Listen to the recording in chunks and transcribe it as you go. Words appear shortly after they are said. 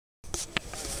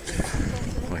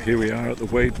Here we are at the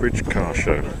Wadebridge Car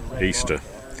Show, Easter,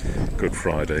 Good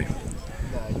Friday.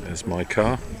 There's my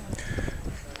car,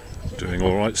 doing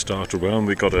alright, started well, and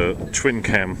we got a twin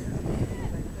cam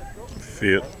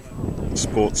Fiat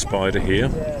Sport Spider here.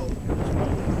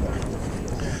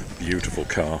 Beautiful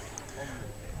car.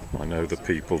 I know the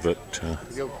people that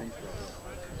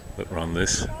run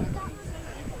this.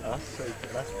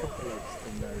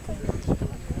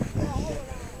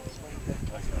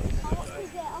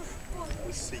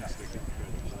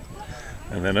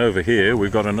 And then over here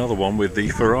we've got another one with the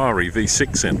Ferrari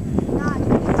V6 in.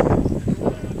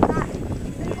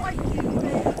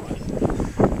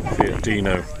 Fiat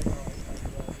Dino.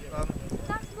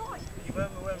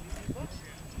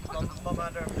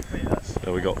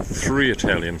 So we've got three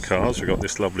Italian cars. We've got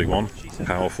this lovely one,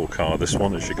 powerful car, this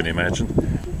one, as you can imagine.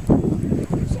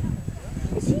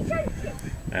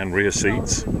 And rear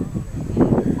seats.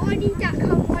 I need that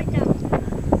car right now.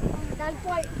 That's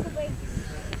right for me.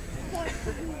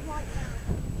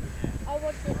 I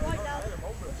want it right now.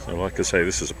 So like I say,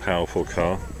 this is a powerful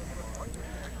car.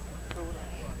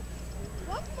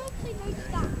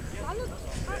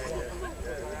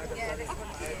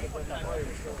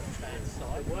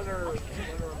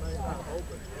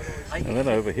 And then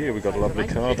over here we've got a lovely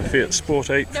car, the Fiat Sport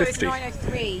 850. No, it's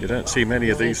 903. You don't see many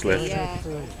of these left.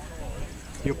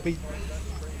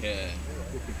 Yeah.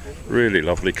 Really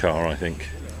lovely car, I think.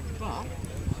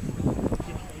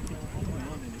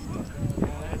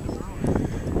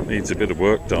 Needs a bit of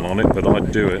work done on it, but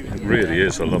I'd do it. It really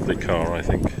is a lovely car, I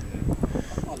think.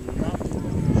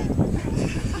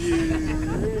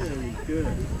 Really good.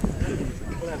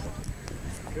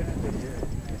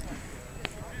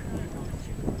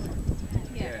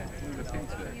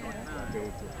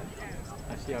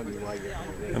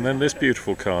 And then this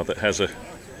beautiful car that has a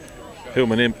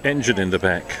Hillman engine in the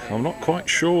back. I'm not quite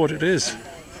sure what it is.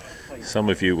 Some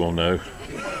of you will know.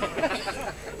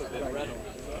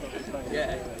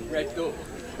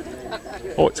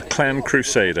 Oh, it's a Clan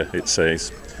Crusader, it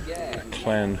says. A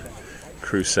Clan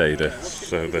Crusader.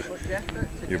 So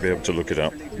you'll be able to look it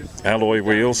up. Alloy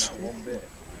wheels.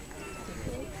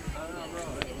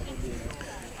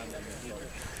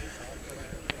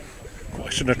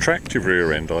 Quite an attractive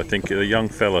rear end. I think a young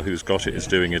fella who's got it is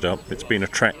doing it up. It's been a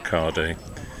track car day.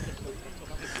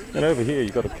 And over here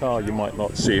you've got a car you might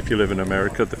not see if you live in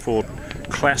America, the Ford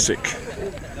Classic.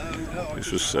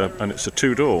 This was, and it's a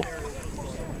two-door,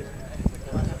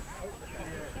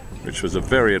 which was a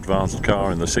very advanced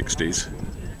car in the 60s.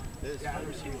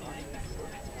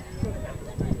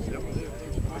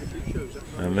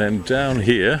 And then down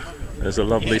here there's a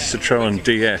lovely Citroën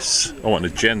DS. Oh, and a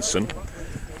Jensen.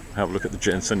 Have a look at the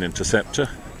Jensen Interceptor.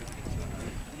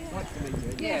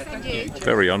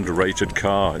 Very underrated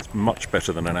car. It's much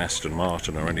better than an Aston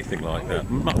Martin or anything like that.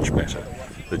 Much better.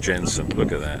 The Jensen,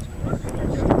 look at that.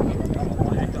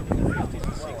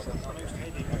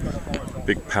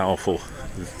 Big powerful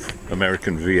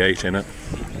American V8 in it.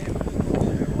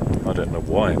 I don't know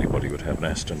why anybody would have an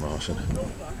Aston Martin.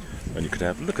 And you could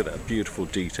have, look at that beautiful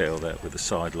detail there with the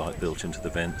side light built into the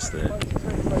vents there.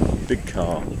 Big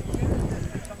car.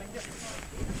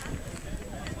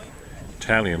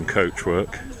 Italian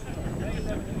coachwork.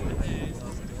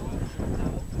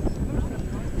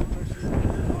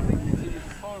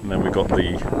 And then we got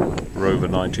the Rover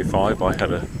 95. I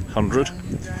had a 100.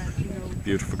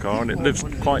 Beautiful car, and it lives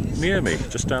quite near me,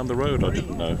 just down the road. I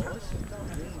didn't know.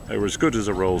 They were as good as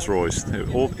a Rolls-Royce.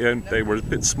 They were a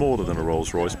bit smaller than a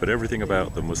Rolls-Royce, but everything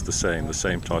about them was the same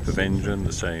type of engine,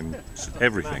 the same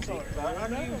everything.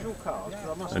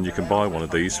 And you can buy one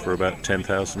of these for about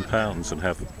 £10,000 and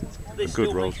have a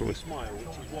good Rolls-Royce.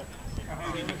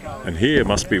 And here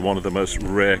must be one of the most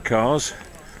rare cars,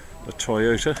 a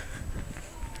Toyota.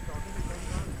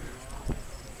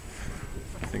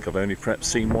 I think I've only perhaps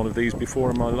seen one of these before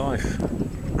in my life.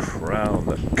 Crown,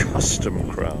 the custom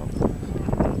Crown.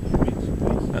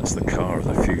 That's the car of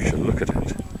the future, look at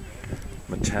it.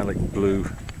 Metallic blue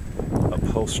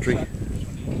upholstery.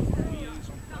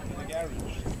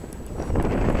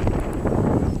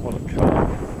 What a car.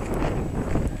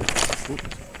 Ooh.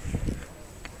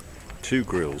 Two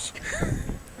grills.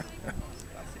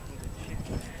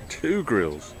 Two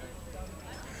grills.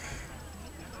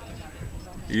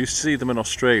 You used to see them in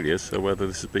Australia, so whether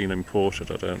this has been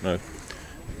imported, I don't know.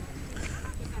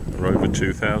 Rover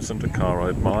 2000, a car I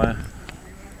admire.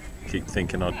 Keep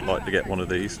thinking I'd like to get one of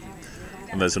these.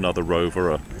 And there's another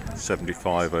Rover, a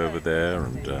 75 over there,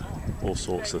 and all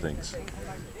sorts of things.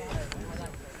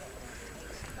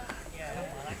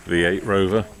 V8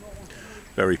 Rover,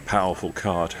 very powerful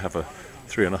car to have a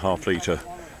 3.5 litre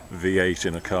V8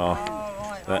 in a car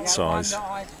that size.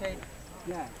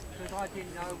 Yeah, because I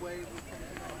didn't know where he was.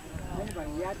 Anyway,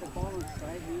 we had the bonus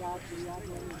trade, we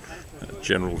had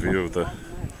General view of the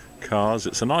cars.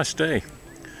 It's a nice day,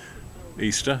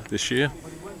 Easter this year.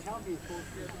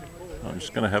 I'm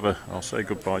just going to have I'll say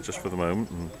goodbye just for the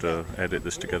moment and edit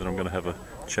this together. I'm going to have a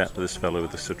chat to this fellow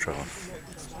with the Citroën.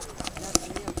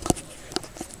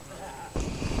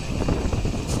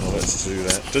 Well, let's do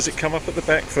that. Does it come up at the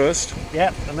back first?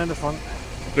 Yeah, and then the front.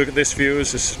 Look at this,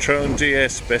 viewers, the Citroën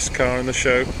DS, best car in the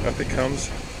show. Up it comes.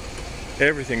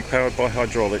 Everything powered by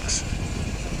hydraulics.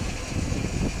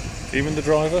 Even the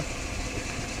driver.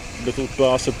 Little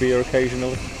glass of beer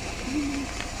occasionally.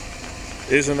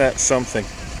 Isn't that something?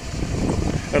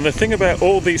 And the thing about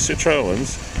all these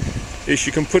Citroëns is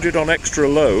you can put it on extra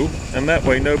low, and that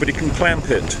way nobody can clamp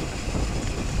it.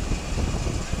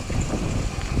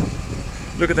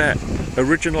 Look at that.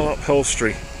 Original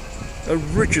upholstery.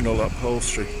 Original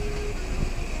upholstery.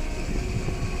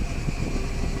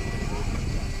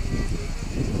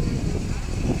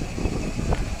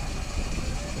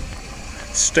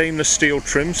 Stainless steel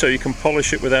trim so you can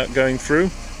polish it without going through.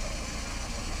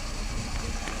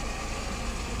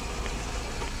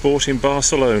 Bought in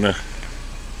Barcelona.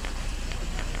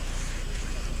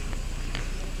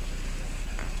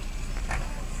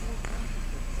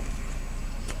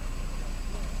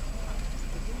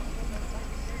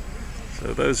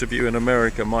 So those of you in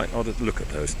America might not look at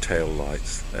those tail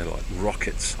lights. They're like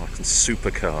rockets, like a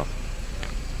supercar.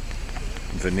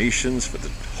 Venetians for the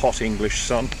hot English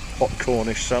sun, hot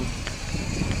Cornish sun.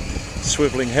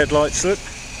 Swivelling headlights, look.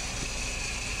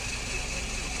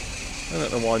 I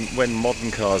don't know when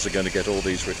modern cars are going to get all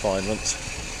these refinements.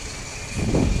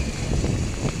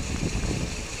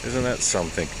 Isn't that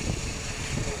something?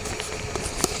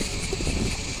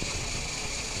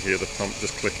 Hear the pump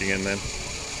just clicking in then.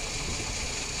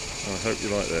 I hope you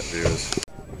like that, viewers.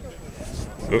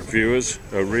 Look, viewers,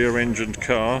 a rear-engined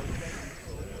car.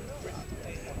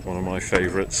 One of my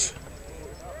favourites.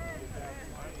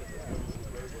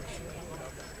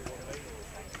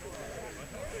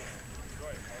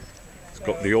 It's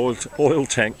got the oil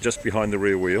tank just behind the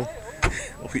rear wheel.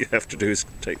 All you have to do is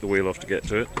take the wheel off to get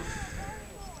to it.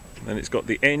 And then it's got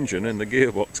the engine and the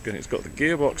gearbox. It's got the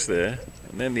gearbox there,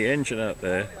 and then the engine out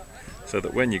there, so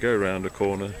that when you go around a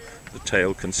corner, the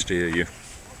tail can steer you.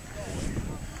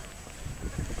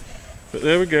 But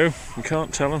there we go. You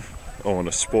can't tell them. Oh, and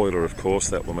a spoiler, of course,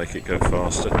 that will make it go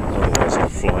faster, otherwise it'll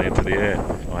fly into the air.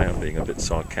 I am being a bit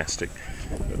sarcastic,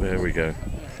 but there we go.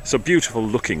 It's a beautiful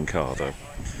looking car though.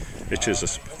 It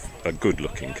is a good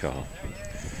looking car.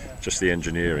 Just the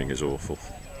engineering is awful,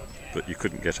 but you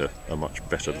couldn't get a much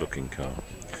better looking car.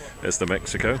 There's the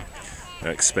Mexico, an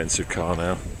expensive car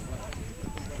now.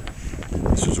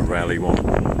 This was a rally one.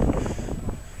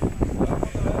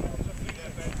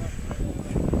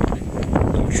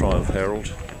 Little Triumph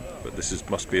Herald. This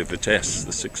must be a Vitesse,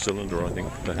 the 6-cylinder, I think,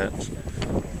 perhaps.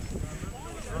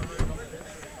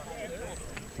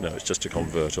 No, it's just a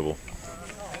convertible.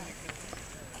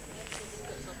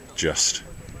 Just.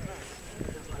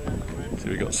 So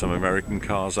we've got some American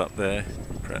cars up there,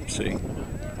 perhaps see.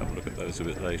 Have a look at those a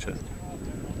bit later.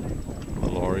 The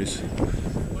lorries.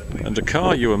 And a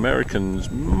car you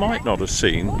Americans might not have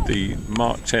seen, the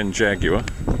Mark 10 Jaguar.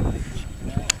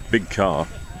 Big car.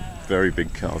 Very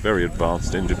big car, very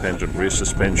advanced, independent rear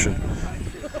suspension,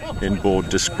 inboard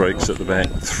disc brakes at the back,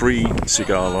 3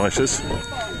 cigar lighters.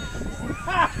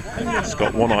 It's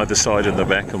got one either side in the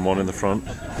back and one in the front.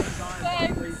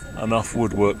 Enough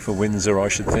woodwork for Windsor, I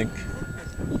should think.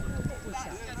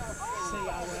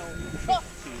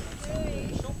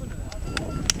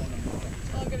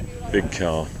 Big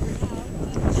car.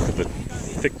 Look at the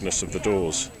thickness of the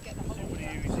doors.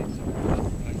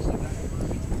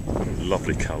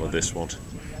 Lovely colour, this one.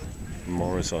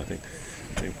 Morris, I think.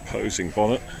 Imposing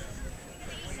bonnet.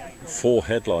 4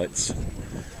 headlights.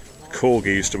 Corgi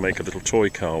used to make a little toy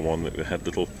car one that had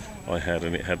little,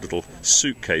 and it had little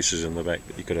suitcases in the back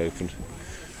that you could open.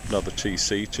 Another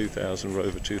TC, 2000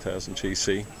 Rover 2000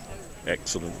 TC.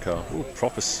 Excellent car. Ooh,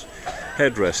 proper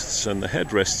headrests, and the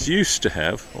headrests used to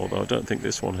have, although I don't think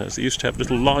this one has, they used to have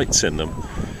little lights in them,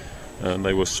 and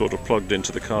they were sort of plugged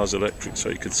into the car's electric, so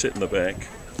you could sit in the back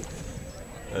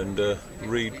and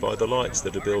read by the lights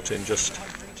that are built in just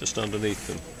underneath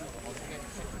them.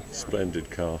 Splendid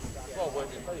car.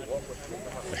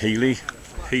 Healy.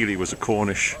 Healy was a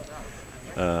Cornish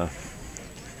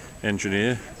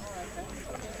engineer.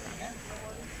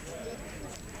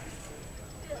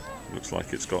 Looks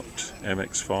like it's got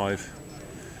MX5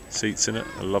 seats in it.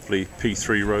 A lovely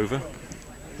P3 Rover.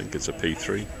 I think it's a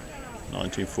P3.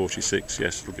 1946,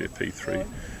 yes, it'll be a P3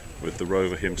 with the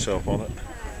Rover himself on it.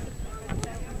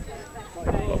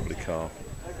 car.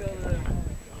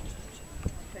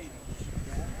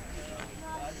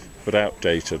 But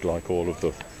outdated like all of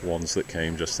the ones that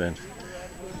came just then.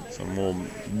 Some more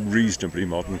reasonably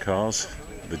modern cars.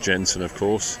 The Jensen, of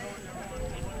course.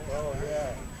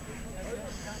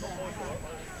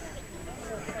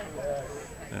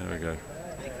 There we go.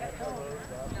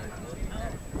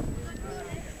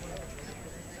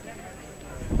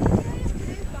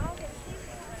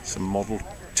 Some Model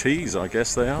Ts, I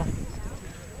guess they are.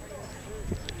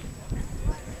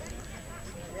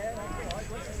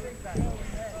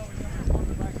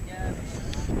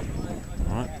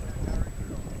 Right,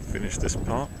 finish this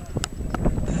part.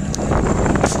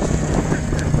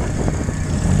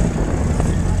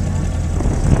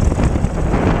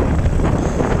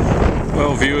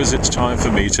 Well, viewers, it's time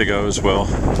for me to go as well.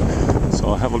 So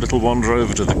I'll have a little wander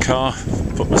over to the car,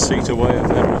 put my seat away, I've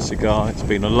had my cigar. It's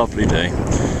been a lovely day,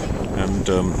 and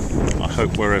I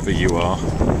hope wherever you are,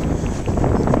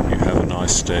 you have a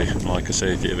nice day. And like I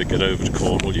say, if you ever get over to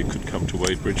Cornwall, you could come to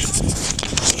Wadebridge.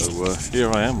 So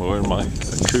here I am wearing my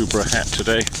Cobra hat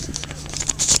today.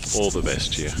 All the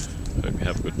best to you. Hope you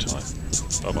have a good time.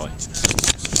 Bye bye.